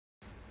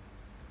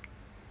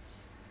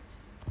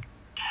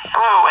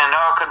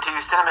welcome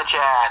to Cinema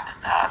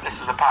Chat. This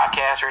is the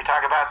podcast where we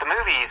talk about the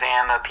movies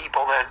and the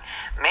people that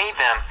made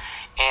them.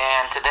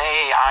 And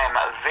today I am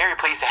very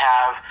pleased to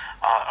have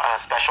a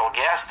special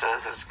guest.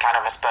 This is kind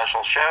of a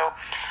special show.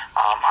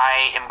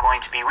 I am going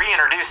to be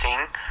reintroducing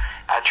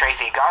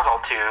Tracey Goessel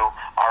to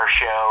our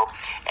show.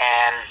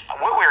 And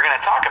what we're going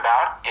to talk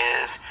about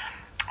is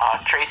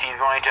Tracey is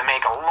going to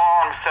make a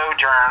long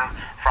sojourn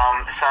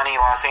from sunny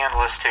Los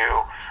Angeles to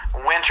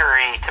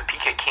wintry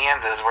Topeka,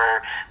 Kansas, where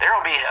there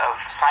will be a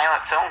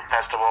silent film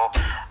festival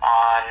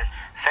on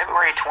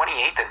February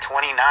 28th and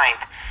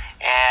 29th.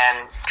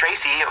 And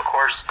Tracey, of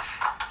course,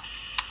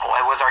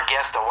 was our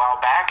guest a while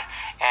back,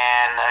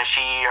 and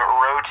she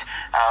wrote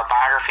a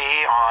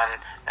biography on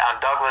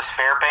Douglas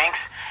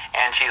Fairbanks,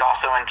 and she's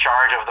also in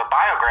charge of the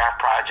Biograph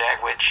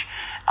Project, which,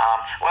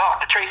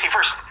 Tracey,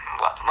 first,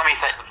 let me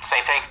say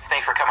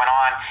thanks for coming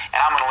on,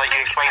 and I'm going to let you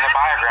explain the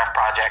Biograph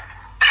Project.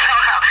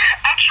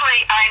 Actually,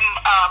 I'm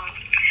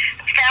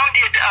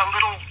founded a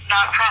little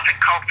nonprofit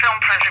called Film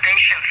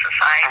Preservation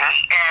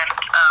Society, and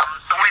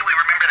the way we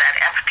remember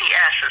that,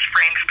 FPS, is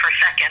frames per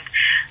second.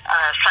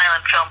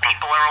 Silent film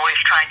people are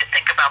always trying to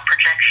think about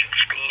projection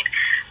speed.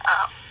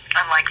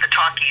 Unlike the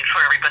talkies,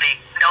 where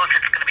everybody knows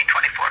it's going to be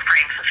 24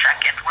 frames a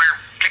second, we're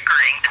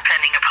dickering,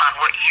 depending upon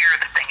what year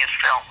the thing is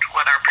filmed,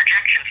 what our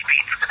projection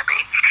speed is going to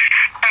be.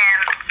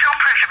 And Film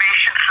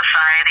Preservation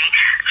Society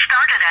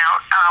started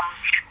out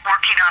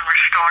working on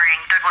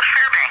restoring Douglas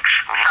Fairbanks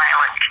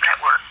silents that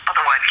were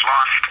otherwise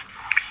lost.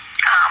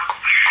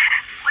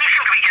 We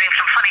seem to be getting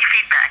some funny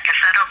feedback. Is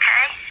that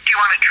okay? Do you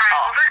want to try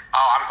over?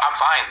 I'm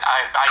fine.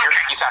 I hear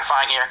you sound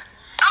fine here.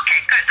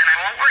 Okay, good. Then I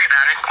won't worry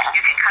about it.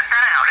 You can cut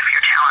that out if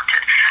you're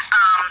talented.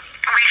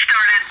 We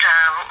started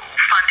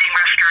funding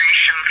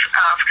restorations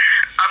of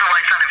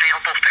otherwise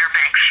unavailable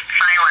Fairbanks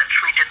silents.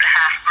 We did The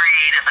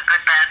Half-Breed and The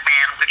Good Bad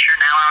Man, which are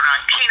now out on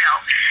Kino,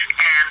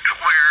 and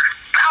we're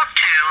about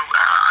to,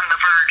 on the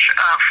verge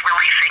of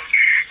releasing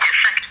his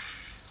second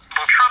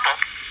Trouble.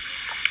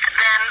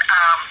 Then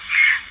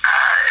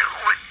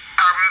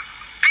our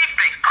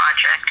big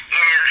project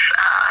is,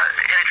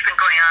 and it's been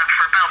going on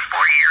for about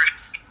 4 years,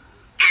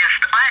 is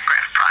the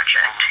Biograph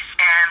Project.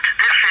 And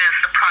this is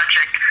the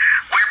project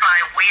whereby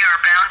we are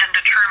bound and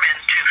determined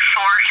to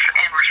source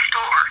and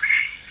restore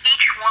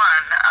each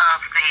one of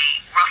the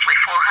roughly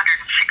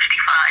 465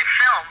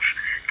 films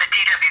that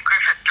D.W.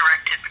 Griffith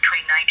directed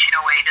between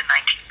 1908 and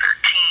 1913,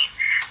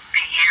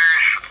 the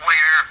years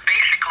where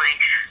basically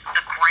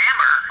the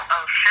grammar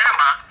of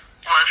cinema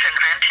was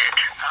invented.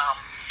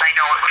 I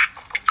know it was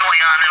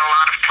going on in a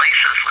lot of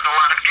places with a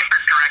lot of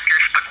different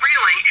directors, but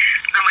really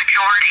the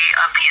majority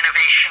of the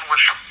innovation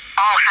was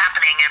all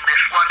happening in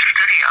this one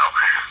studio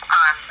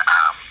on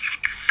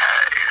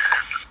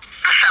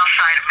the south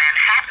side of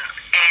Manhattan.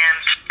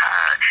 And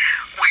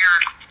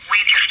we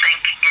just think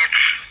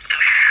it's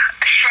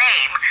a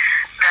shame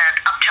that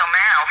up till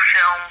now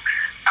film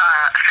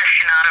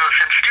aficionados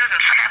and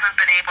students haven't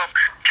been able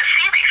to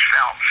see these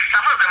films.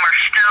 Some of them are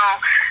still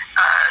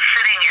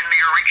sitting in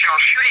the original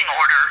shooting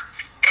order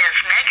as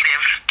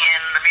negatives in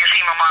the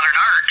Museum of Modern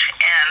Art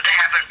and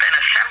haven't been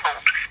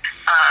assembled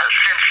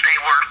since they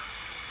were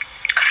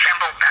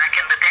assembled back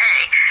in the day,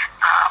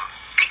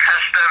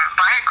 because the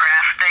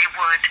Biograph, they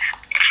would,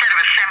 instead of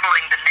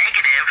assembling the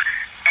negative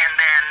and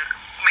then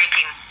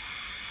making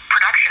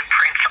production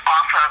prints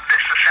off of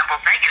this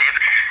assembled negative,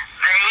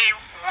 they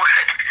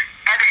would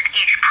edit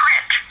each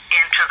print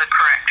into the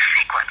correct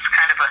sequence,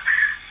 kind of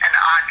an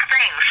odd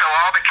thing. So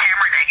all the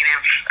camera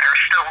negatives are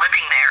still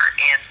living there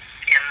in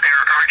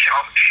their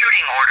original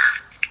shooting order,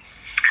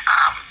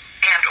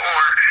 and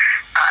or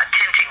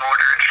tinting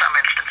order in some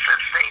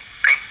instances.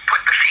 They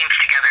put the scenes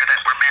together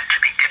that were meant to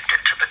be dipped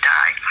into the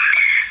dye.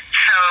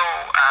 So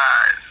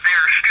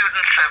they're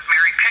students of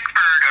Mary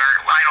Pickford or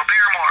Lionel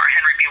Barrymore,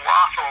 Henry B.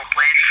 Goessel,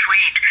 Blanche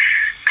Sweet,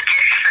 the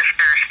Gish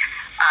sisters,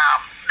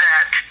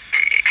 that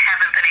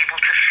haven't been able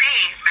to see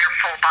their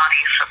full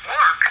bodies of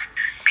work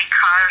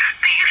because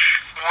these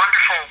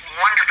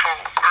wonderful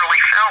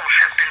early films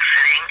have been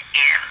sitting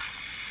in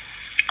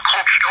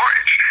cold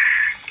storage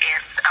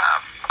in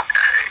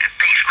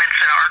basements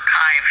and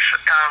archives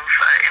of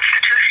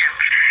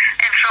institutions.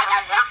 And so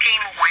we're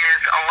working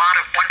with a lot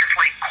of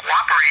wonderfully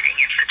cooperating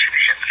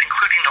institutions,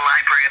 including the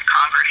Library of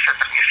Congress and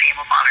the Museum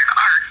of Modern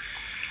Art,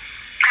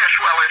 as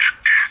well as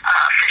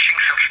fishing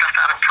some stuff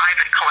out of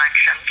private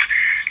collections.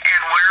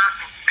 And we're,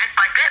 bit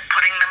by bit,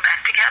 putting them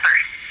back together.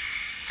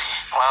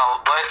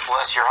 Well,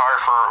 bless your heart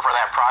for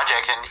that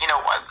project. And, you know,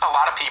 a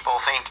lot of people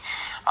think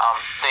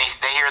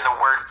they hear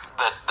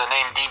the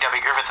name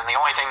D.W. Griffith, and the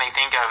only thing they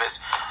think of is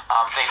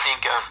they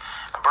think of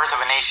Birth of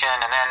a Nation,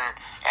 and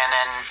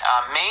then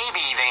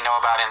maybe they know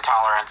about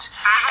Intolerance.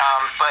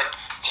 But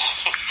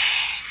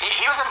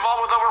he was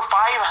involved with over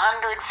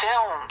 500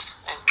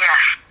 films.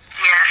 Yes,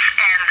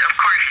 and of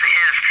course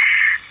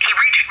he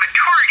reached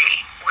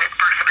maturity with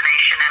Birth of a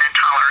Nation and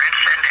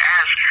Intolerance, and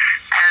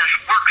as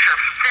works of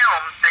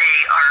film, they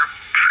are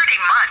pretty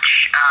much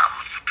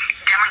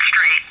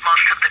demonstrate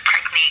most of the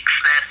techniques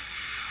that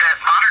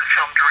modern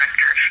film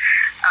directors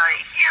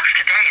use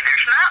today.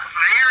 There's not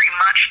very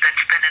much much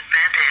that's been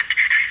invented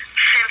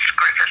since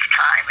Griffith's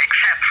time,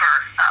 except for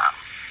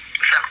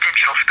some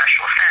digital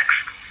special effects.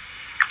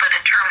 But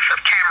in terms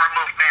of camera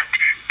movement,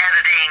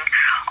 editing,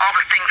 all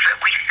the things that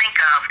we think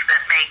of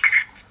that make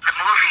the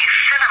movie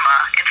cinema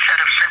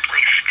instead of simply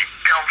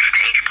film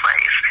stage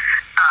plays,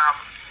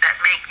 that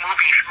make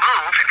movies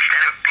move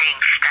instead of being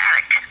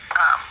static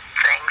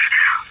things,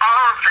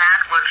 all of that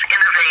was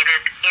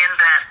innovated in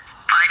that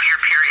 5-year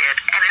period.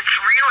 And it's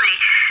really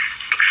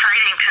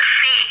exciting to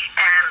see.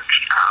 And,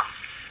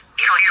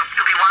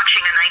 you'll be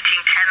watching a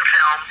 1910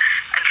 film,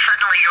 and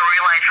suddenly you'll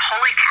realize,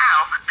 holy cow,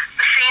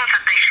 the scenes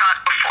that they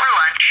shot before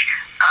lunch,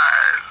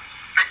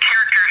 the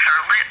characters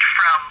are lit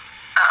from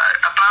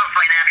above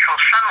by natural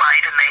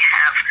sunlight, and they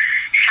have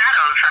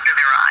shadows under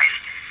their eyes.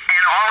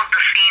 And all of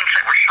the scenes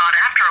that were shot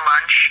after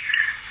lunch,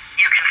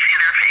 you can see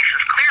their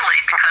faces clearly,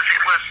 because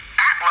it was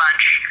at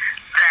lunch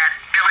that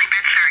Billy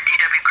Bitzer and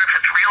D.W.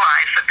 Griffith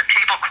realized that the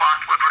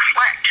tablecloth would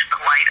reflect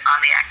the light on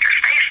the actors'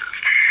 faces.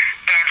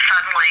 And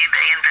suddenly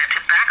they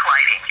invented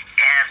backlighting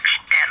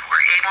and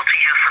were able to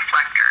use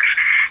reflectors.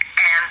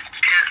 And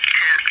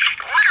to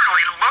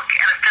literally look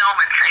at a film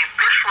and say,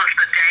 this was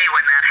the day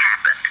when that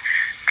happened,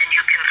 and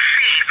you can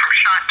see from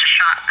shot to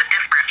shot the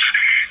difference,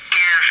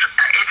 is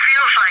it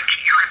feels like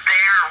you're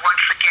there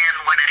once again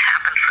when it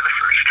happened for the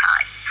first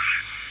time.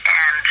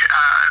 And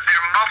there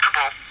are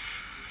multiple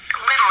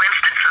little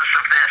instances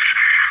of this.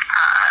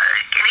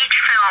 And each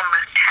film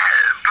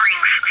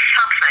brings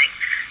something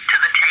to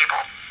the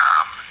table.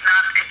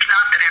 It's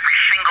not that every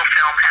single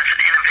film has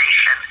an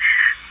innovation,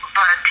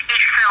 but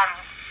each film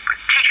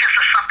teaches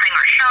us something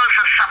or shows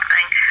us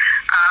something,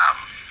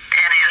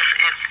 and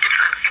it's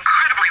an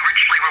incredibly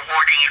richly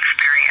rewarding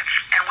experience.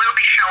 And we'll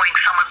be showing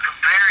some of the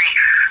very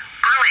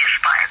earliest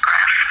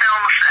biographs,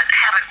 films that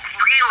haven't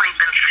really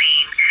been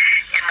seen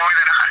in more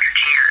than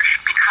 100 years,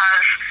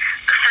 because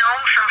the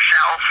films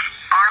themselves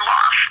are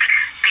lost.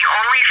 The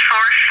only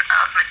source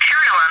of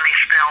material on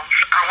these films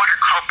are what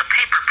are called the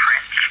paper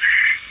prints.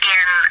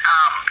 In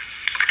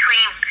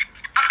between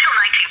up till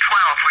 1912,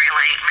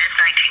 really,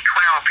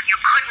 mid-1912, you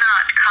could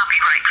not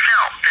copyright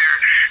film.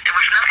 There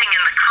was nothing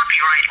in the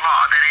copyright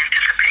law that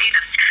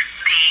anticipated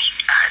the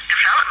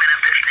development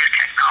of this new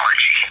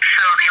technology.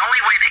 So the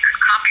only way they could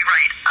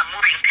copyright a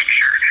moving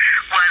picture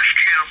was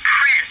to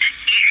print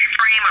each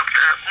frame of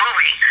the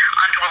movie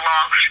onto a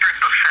long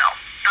strip of film,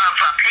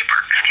 of paper,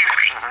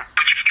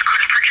 which you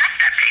couldn't project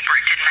that paper.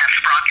 It didn't have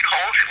sprocket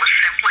holes. It was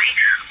simply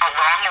a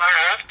long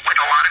roll with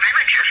a lot of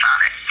images on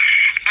it.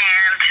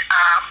 And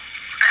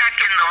back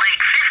in the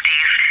late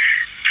 50s,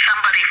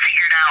 somebody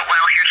figured out,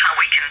 well, here's how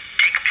we can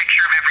take a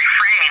picture of every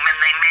frame, and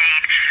they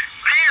made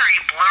very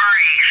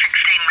blurry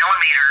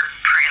 16-millimeter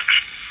prints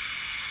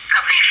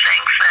of these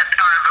things that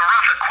are the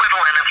rough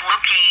equivalent of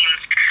looking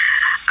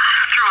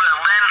through a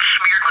lens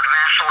smeared with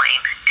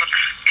Vaseline.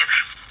 It's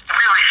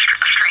really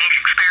a strange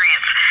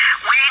experience.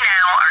 We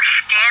now are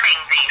scanning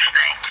these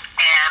things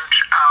and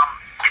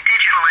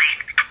digitally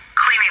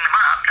cleaning them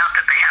up. Not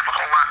that they have a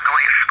whole lot in the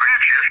way of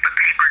scratches, but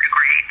paper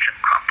degrades and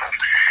crumples.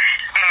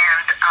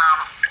 And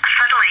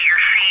suddenly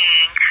you're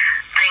seeing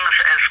things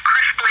as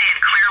crisply and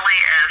clearly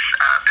as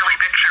Billy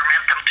Bitzer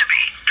meant them to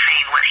be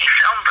seen when he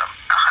filmed them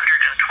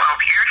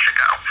 112 years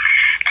ago.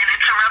 And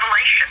it's a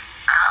revelation.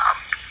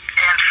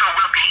 And so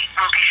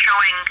we'll be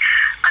showing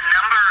a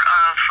number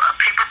of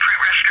paper print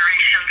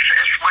restorations,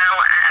 as well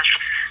as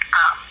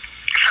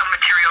some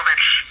material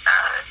that's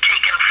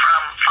taken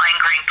from fine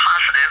grain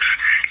positives,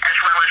 as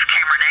well as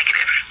camera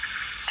negatives.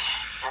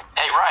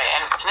 Hey, right.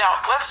 And now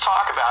let's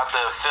talk about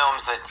the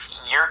films that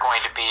you're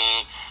going to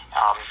be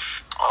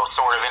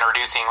sort of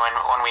introducing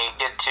when we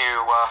get to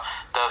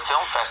the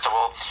film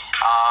festival.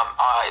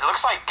 It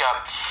looks like,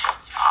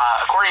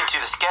 according to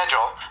the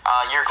schedule,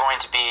 you're going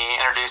to be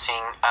introducing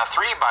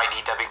 3 by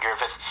D.W.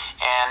 Griffith,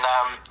 and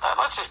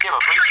let's just give a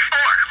brief.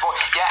 Four.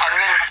 Yeah,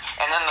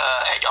 and then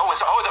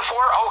the 4.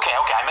 Okay,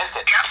 I missed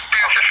it. Yep.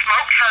 There's a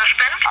Smoked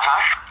Husband.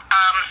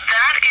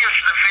 That is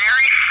the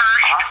very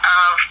first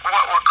of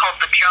what were called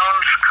the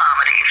Jones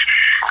comedies.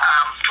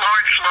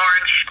 Florence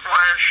Lawrence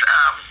was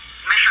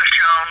Mrs.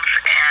 Jones,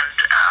 and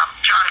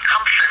John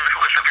Compson, who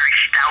was a very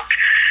stout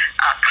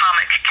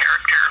comic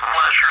character,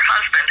 was her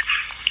husband.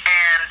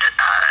 And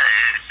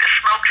the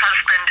Smoked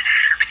Husband,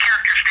 the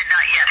characters did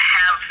not yet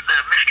have the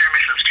Mr. and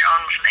Mrs.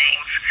 Jones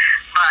names,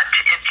 but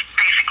it's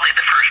basically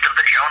the first of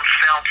the Jones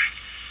films.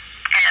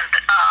 And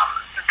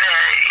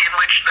in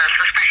which the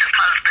suspicious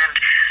husband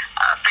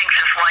thinks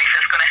his wife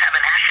is going to have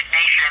an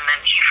assignation,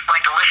 and he's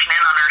going to listen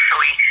in on her, so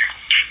he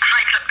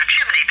hides up the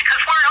chimney,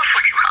 because where else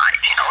would you hide?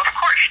 Of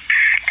course.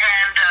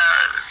 And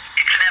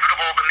it's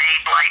inevitable the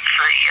maid lights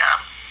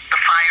the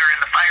fire in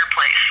the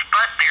fireplace,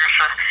 but there's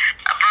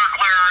a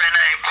burglar and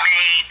a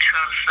maid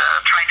who's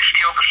trying to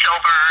steal the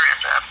silver,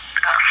 and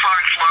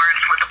Florence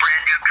Lawrence with a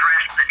brand new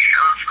dress that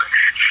shows the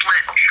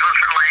slit and shows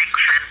her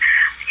legs, and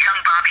young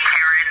Bobby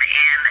Heron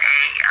in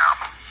a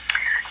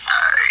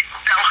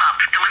bellhop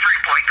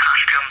delivery boy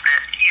costume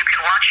that you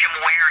can watch him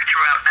wear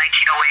throughout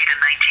 1908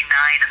 and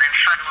 1909, and then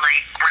suddenly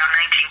around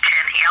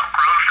 1910 he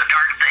outgrows the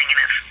dark thing, and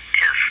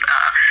his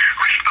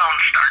wrist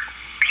bones start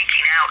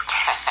peeking out.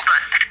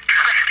 But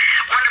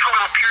wonderful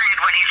little period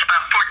when he's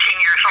about 14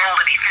 years old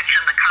and he fits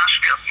in the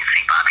costume. You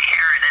see Bobby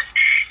Harron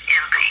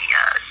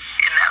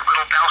in that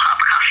little bellhop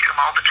costume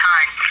all the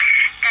time.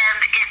 And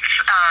it's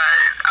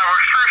our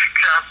first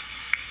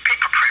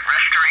paper print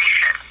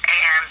restoration,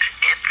 and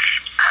it's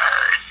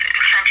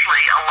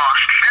essentially a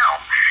lost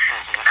film,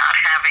 not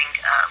having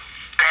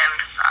been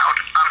out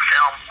on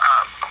film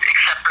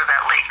except for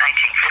that late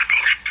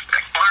 1950s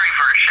blurry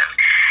version.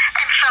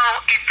 And so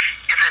is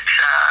it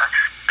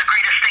the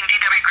greatest thing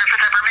D.W.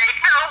 Griffith ever made?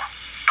 No,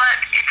 but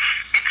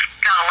it's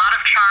got a lot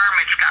of charm.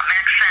 It's got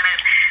Max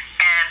Sennett,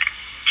 and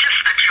just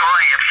the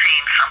joy of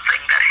seeing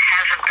something that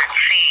hasn't been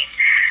seen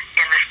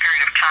in this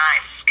period of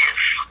time is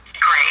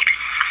great.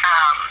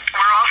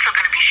 We're also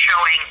going to be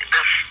showing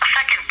a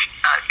second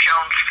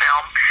Jones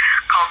film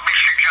called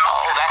Mr.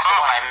 Jones. Oh, that's the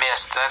one I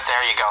missed.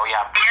 There you go,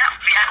 yeah.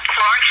 Yeah,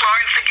 Florence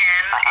Lawrence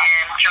again,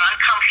 and John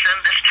Compson.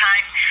 This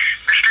time,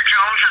 Mr.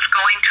 Jones is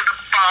going to the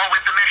ball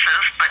with the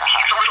missus, but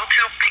he's a little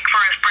too big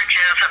for his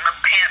britches, and the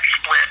pants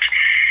split.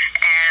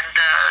 And,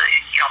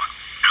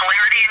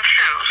 hilarity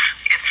ensues.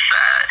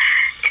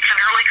 It's an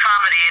early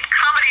comedy, and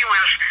comedy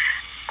was...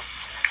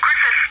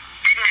 Griffith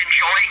didn't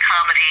enjoy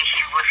comedy.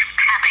 He was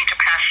happy to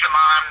pass them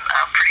on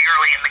pretty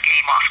early in the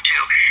game off to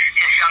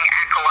his young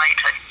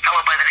acolyte, a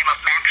fellow by the name of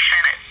Max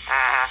Sennett.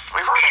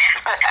 We've heard it.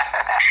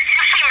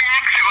 You see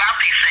Max throughout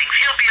these things.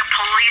 He'll be a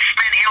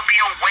policeman. He'll be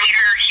a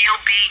waiter.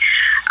 He'll be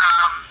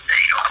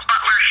a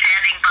butler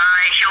standing by.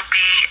 He'll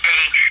be a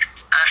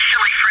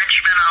silly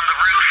Frenchman on the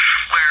roof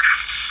where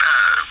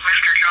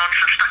Mr. Jones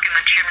is stuck in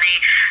the chimney.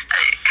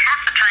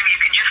 Half the time you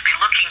can just be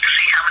looking to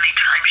see how many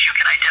times you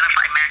can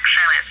identify Max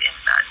Sennett in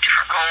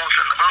different roles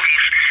in the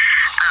movies.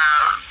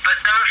 But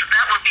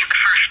that will be the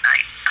first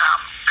night.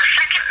 The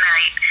second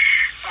night,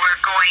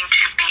 we're going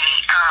to be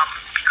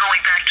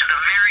going back to the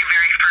very,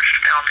 very first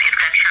film, The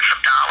Adventures of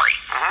Dolly.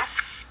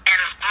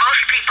 And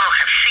most people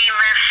have seen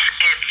this,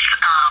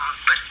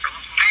 but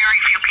very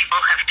few people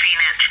have seen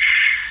it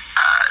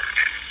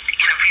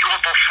in a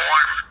viewable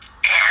form.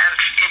 And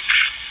it's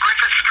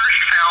Griffith's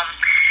first film.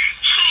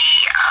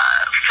 He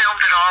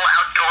filmed it all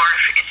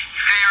outdoors. It's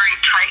very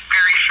tight,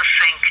 very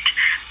succinct,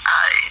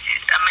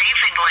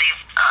 amazingly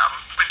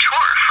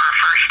mature for a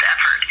first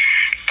effort.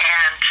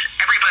 And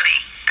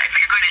everybody, if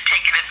you're going to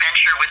take an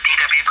adventure with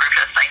D.W.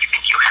 Griffith, I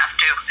think you have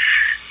to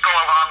go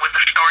along with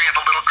the story of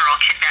a little girl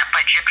kidnapped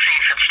by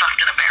gypsies and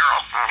stuffed in a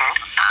barrel.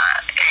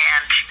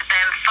 And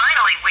then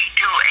finally we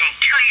do a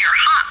 2-year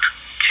hop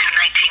to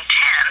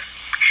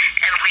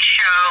 1910, and we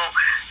show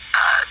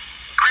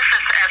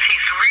Griffith as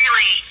he's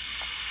really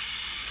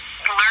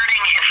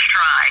learning his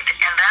stride,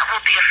 and that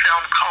will be a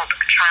film called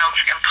A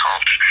Child's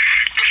Impulse.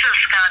 This has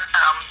got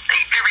a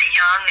very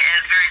young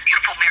and very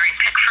beautiful Mary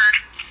Pickford,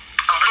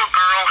 a little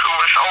girl who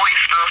was always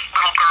the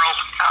little girl,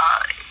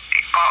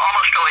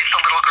 almost always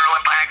the little girl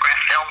in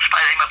Biograph films by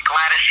the name of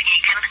Gladys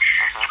Egan.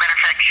 As a matter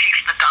of fact, she's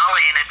the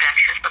Dolly in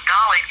Adventures of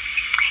Dolly.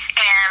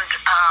 And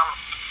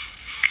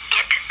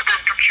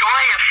the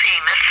joy of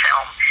seeing this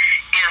film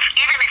is,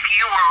 even if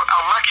you were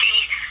a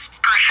lucky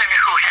person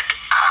who had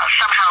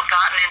somehow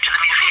gotten into the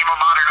Museum of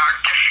Modern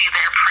Art to see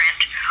their print,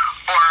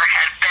 or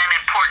had been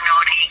in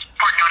Pordenone,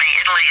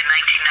 Italy in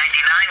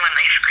 1999 when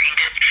they screened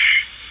it,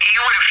 you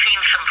would have seen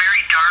some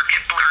very dark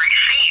and blurry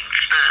scenes.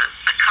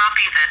 The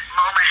copy that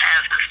MoMA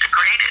has is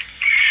degraded.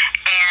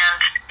 And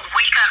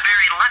we got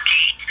very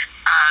lucky.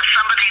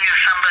 Somebody knew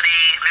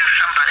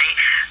somebody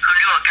who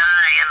knew a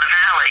guy in the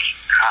Valley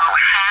who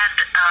had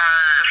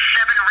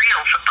 7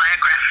 reels of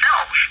Biograph